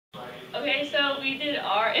Okay, so we did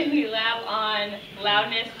our MD lab on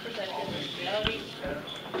loudness, perception, and reality.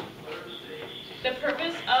 The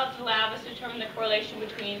purpose of the lab is to determine the correlation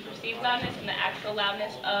between perceived loudness and the actual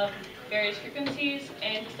loudness of various frequencies,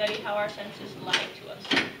 and to study how our senses lie to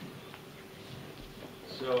us.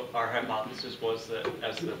 So our hypothesis was that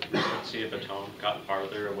as the frequency of a tone got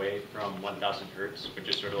farther away from 1,000 hertz, which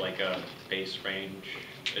is sort of like a base range,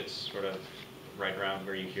 it's sort of right around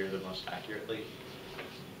where you hear the most accurately,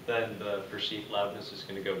 then the perceived loudness is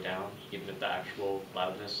going to go down, even if the actual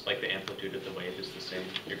loudness, like the amplitude of the wave is the same.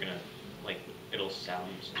 You're going to, like, it'll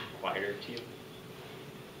sound quieter to you.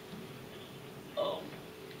 Oh.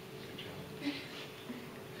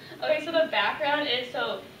 Okay, so the background is,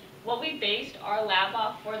 so what we based our lab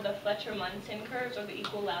off for the Fletcher-Munson curves, or the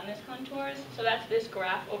equal loudness contours. So that's this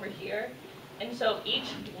graph over here. And so each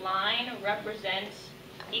line represents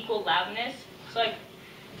equal loudness. So like,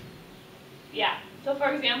 yeah. So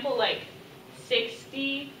for example, like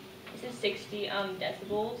 60, this is 60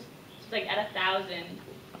 decibels. So it's like at 1,000,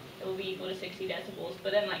 it will be equal to 60 decibels.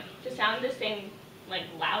 But then like, to sound the same like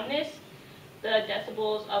loudness, the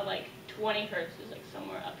decibels of like 20 hertz is like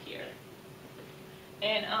somewhere up here.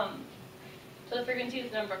 And so the frequency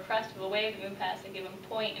is the number of crests of a wave that move past a given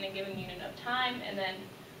point in a given unit of time, and then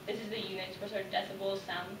this is the units for sort of decibels,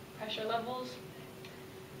 sound pressure levels.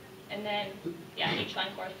 And then, yeah, each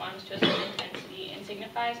line corresponds to a certain intensity and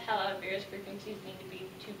signifies how loud various frequencies need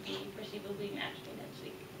to be perceivably matched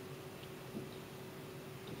intensity.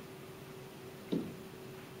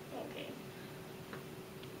 Okay.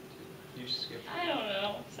 You skipped. I don't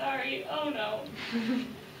know. Sorry. Oh no.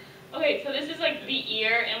 Okay, so this is like the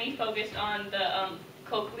ear, and we focused on the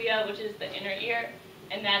cochlea, which is the inner ear,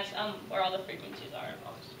 and that's where all the frequencies are.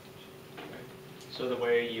 So the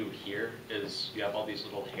way you hear is you have all these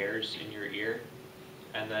little hairs in your ear,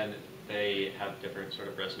 and then they have different sort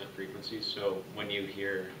of resonant frequencies. So when you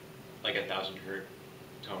hear like 1,000 hertz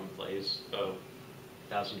tone plays, the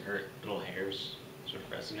 1,000 hertz little hairs sort of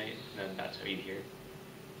resonate, and then that's how you hear.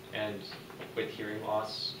 And with hearing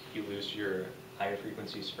loss, you lose your higher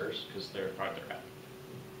frequencies first because they're farther out.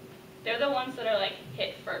 They're the ones that are like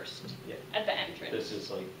hit first at the entrance. This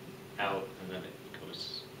is like out, and then it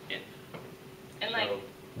goes in. And like, oh,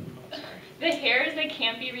 sorry. the hairs, they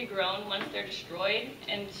can't be regrown once they're destroyed.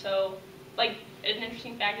 And so, like, an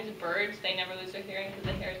interesting fact is birds, they never lose their hearing because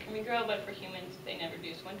the hairs can regrow, but for humans, they never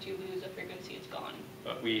do. So once you lose a frequency, it's gone.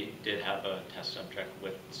 But we did have a test subject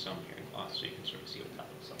with some hearing loss, so you can sort of see what that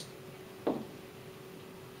looks like.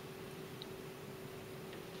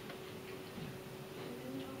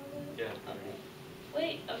 Yeah. Okay.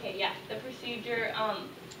 Wait, okay, yeah, the procedure,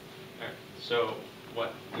 Alright, so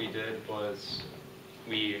what we did was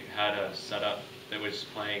we had a setup that was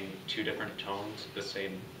playing two different tones, the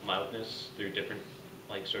same loudness through different,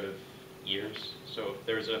 like, sort of ears. So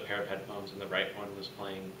there was a pair of headphones, and the right one was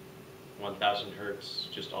playing 1,000 hertz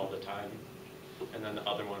just all the time, and then the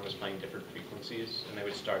other one was playing different frequencies, and they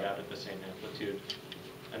would start out at the same amplitude.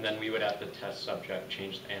 And then we would have the test subject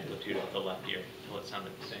change the amplitude of the left ear until it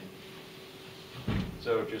sounded the same.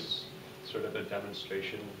 So just sort of a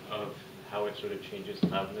demonstration of how it sort of changes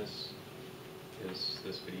loudness is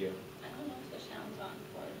this video. I don't know if the sound's on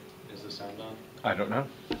for. Is the sound on? I don't know.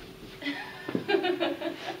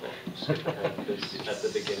 At the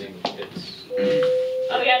beginning, it's...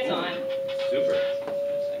 Oh yeah, it's on. Super.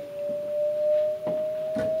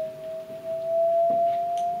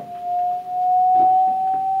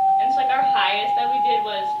 And it's like our highest that we did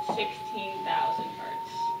was 16,000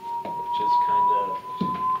 hertz. Which is kind of...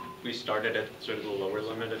 We started at sort of the lower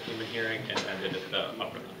limit of human hearing and ended at the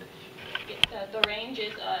upper limit. The range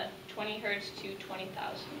is 20 hertz to 20,000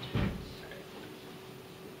 hertz.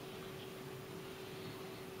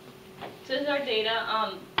 So this is our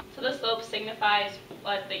data. So the slope signifies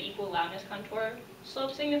what the equal loudness contour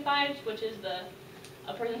slope signifies, which is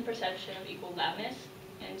a person's perception of equal loudness.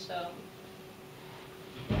 And so...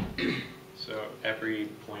 So every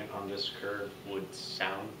point on this curve would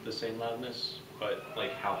sound the same loudness, but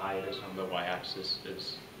like how high it is on the y-axis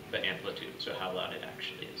is the amplitude, so how loud it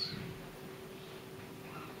actually is.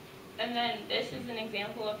 And then this is an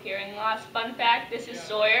example of hearing loss. Fun fact, this is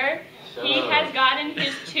Sawyer. He has gotten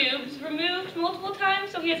his tubes removed multiple times,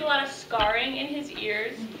 so he has a lot of scarring in his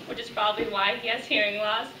ears, which is probably why he has hearing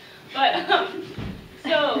loss. But,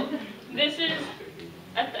 so this is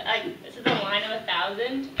this is a line of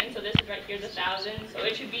 1,000, and so this is right here, the 1,000. So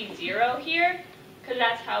it should be 0 here, because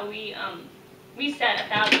that's how we set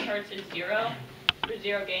 1,000 hertz as 0 for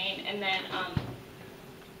 0 gain, and then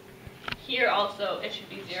here also it should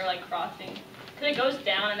be 0, like crossing, because it goes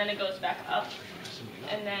down and then it goes back up,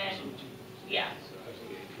 and then yeah, so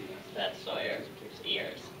that's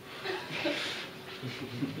ears.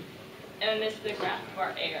 And then this is the graph of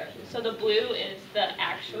our air. So the blue is the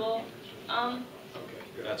actual,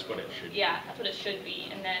 That's what it should be. yeah, that's what it should be.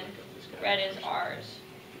 And then red is ours.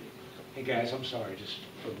 Hey guys, I'm sorry, just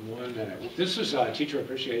for 1 minute. This is Teacher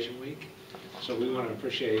Appreciation Week, so we want to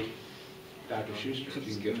appreciate Dr. Schuster. If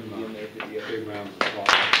you can give him a big round of applause.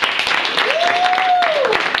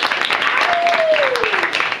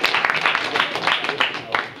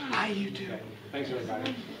 How you doing? Thanks,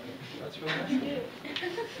 everybody. That's really nice.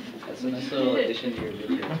 That's a nice little addition to your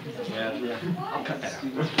video. Yeah. I'll cut that out.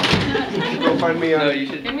 GoFundMe, No, you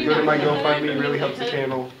should go to my GoFundMe, really helps the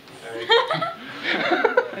channel.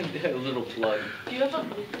 A little plug. Do you have a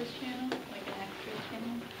bloopers channel? Like an extra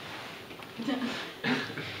channel?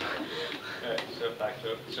 Alright, so back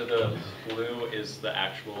to it. So the blue is the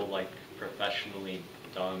actual, like, professionally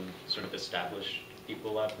done, sort of established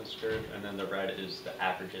equal loudness curve, and then the red is the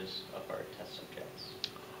averages of our test subjects.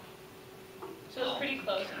 So it's pretty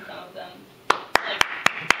close in some of them. Like,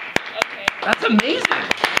 okay. That's amazing!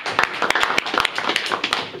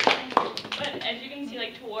 But as you can see,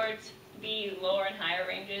 like towards the lower and higher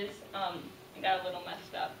ranges, it got a little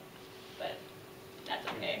messed up. But that's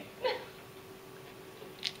okay.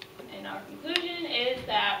 And our conclusion is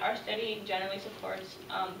that our study generally supports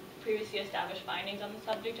previously established findings on the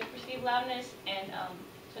subject of perceived loudness, and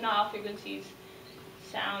so not all frequencies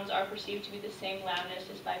sounds are perceived to be the same loudness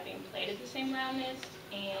just by being played at the same loudness,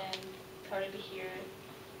 and it's harder to hear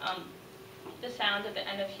the sounds at the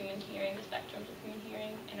end of human hearing, the spectrums of human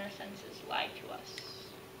hearing, and our senses lie to us.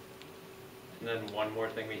 And then one more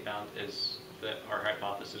thing we found is that our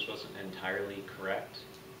hypothesis wasn't entirely correct.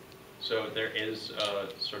 So there is a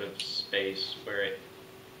sort of space where it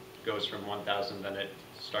goes from 1,000, then it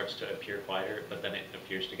starts to appear quieter, but then it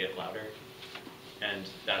appears to get louder. And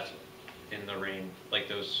that's in the range, like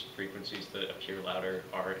those frequencies that appear louder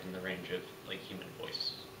are in the range of like human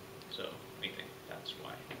voice. So we think that's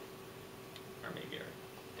why, or maybe our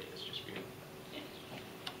data is just weird.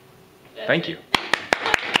 That's Thank it. you.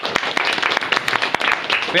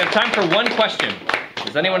 We have time for one question.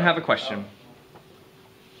 Does anyone have a question?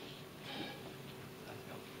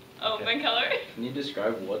 Oh, Ben Keller? Can you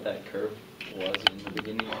describe what that curve was in the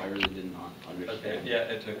beginning? I really did not understand. Yeah,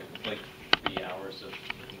 it took like 3 hours of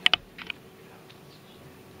looking at it.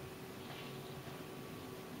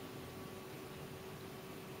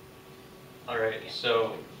 Alright,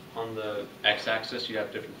 so on the x-axis you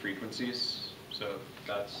have different frequencies, so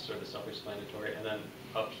that's sort of self-explanatory, and then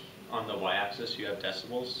up on the y-axis you have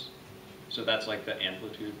decibels, so that's like the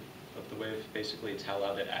amplitude of the wave. Basically it's how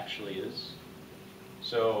loud it actually is.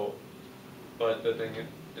 So, but the thing,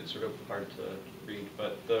 it's sort of hard to read,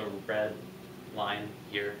 but the red line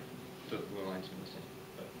here, the blue line's in the same.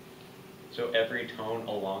 But, so every tone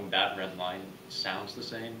along that red line sounds the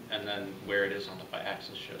same, and then where it is on the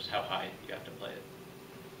y-axis shows how high you have to play it.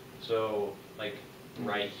 So, like,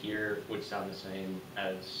 right here would sound the same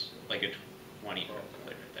as like a 20 hertz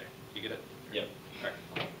play right there. You get it? Yep.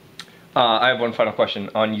 Alright. I have one final question.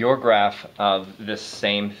 On your graph of this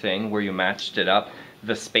same thing where you matched it up,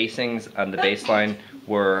 the spacings on the baseline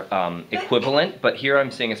were equivalent, but here I'm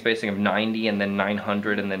seeing a spacing of 90 and then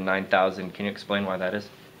 900 and then 9,000. Can you explain why that is?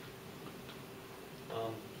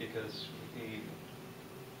 Because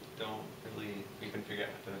we can figure out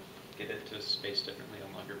how to get it to space differently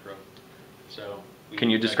on Logger Pro. So Can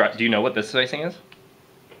you describe, do you know what this spacing is?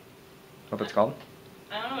 What it's called?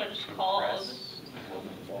 I don't know what it's called.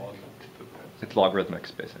 It's logarithmic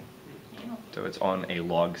spacing. So it's on a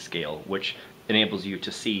log scale, which enables you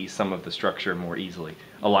to see some of the structure more easily.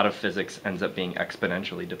 A lot of physics ends up being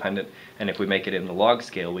exponentially dependent, and if we make it in the log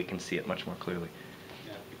scale, we can see it much more clearly.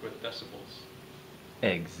 Yeah, with decibels.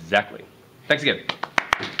 Exactly. Thanks again.